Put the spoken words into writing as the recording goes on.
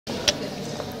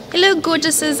Hello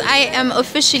gorgeouses, I am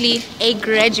officially a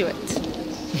graduate.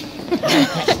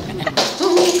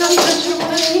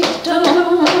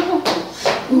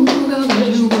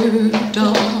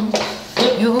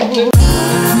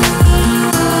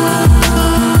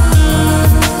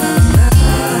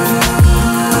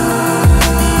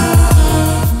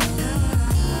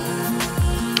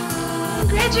 I'm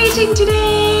graduating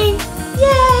today!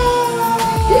 Yay!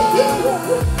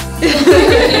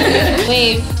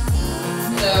 Wave.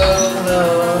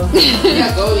 Hello. We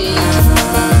are going.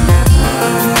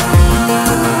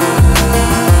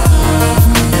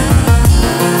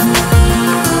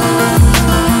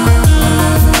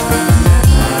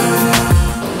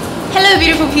 Hello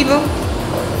beautiful people.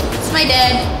 It's my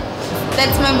dad.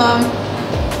 That's my mom.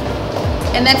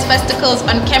 And that's Fasticles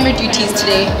on camera duties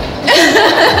today.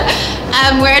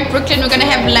 We're at Brooklyn. We're gonna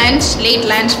have lunch, late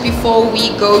lunch before we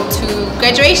go to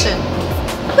graduation.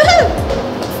 Woohoo!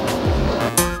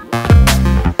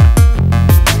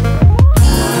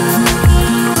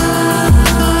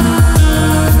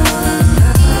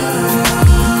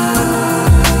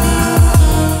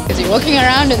 Walking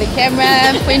around with the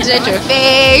camera pointed at your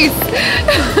face.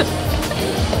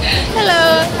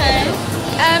 Hello. Hi.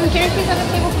 Can you please have a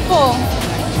table for 4?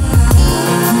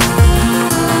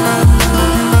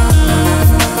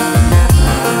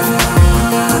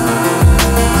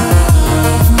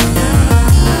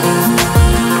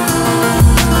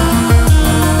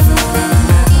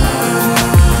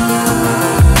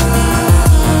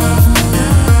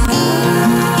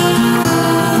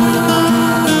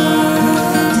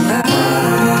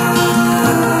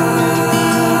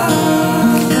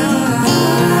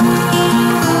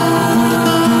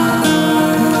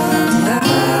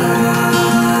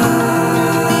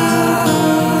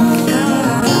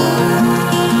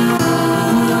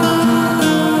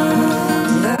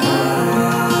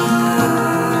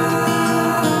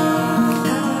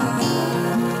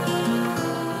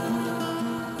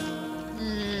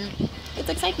 It's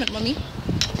excitement, mommy.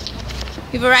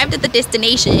 We've arrived at the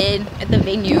destination, at the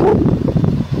venue.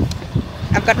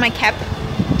 I've got my cap.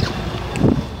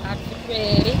 Outfit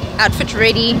ready. Outfit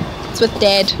ready. It's with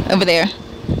Dad over there.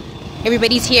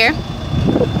 Everybody's here.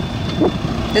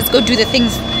 Let's go do the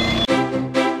things.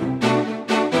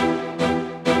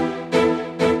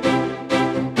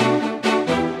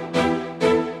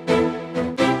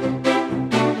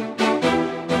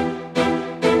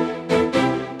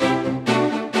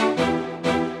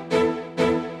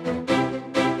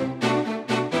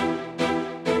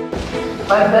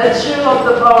 By virtue of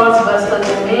the powers vested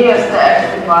in me as the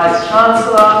acting Vice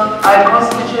Chancellor, I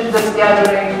constitute this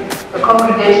gathering the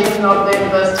Congregation of the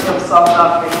University of South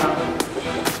Africa.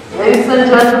 Ladies and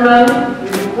gentlemen, we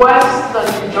request that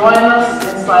you join us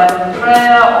in silent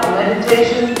prayer or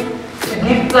meditation to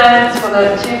give thanks for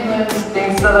the achievements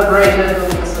being celebrated on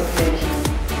this occasion.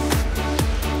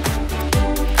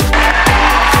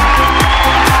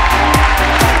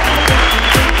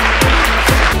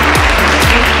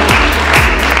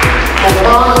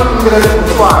 Kopano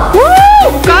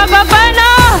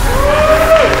Kopano!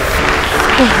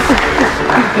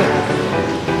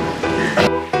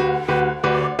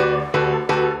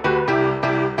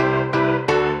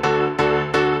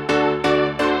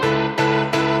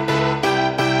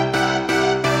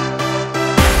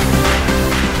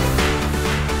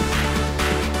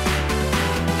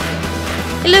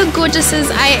 Hello gorgeouses,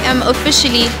 I am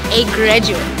officially a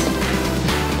graduate.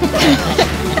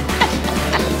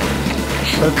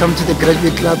 Welcome to the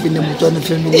graduate club in the Mocwane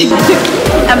family.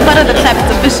 I'm part of the club,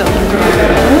 it's official.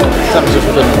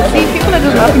 See, people are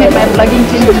just laughing at my vlogging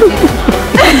tendencies.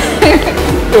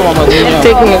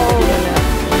 Taking it.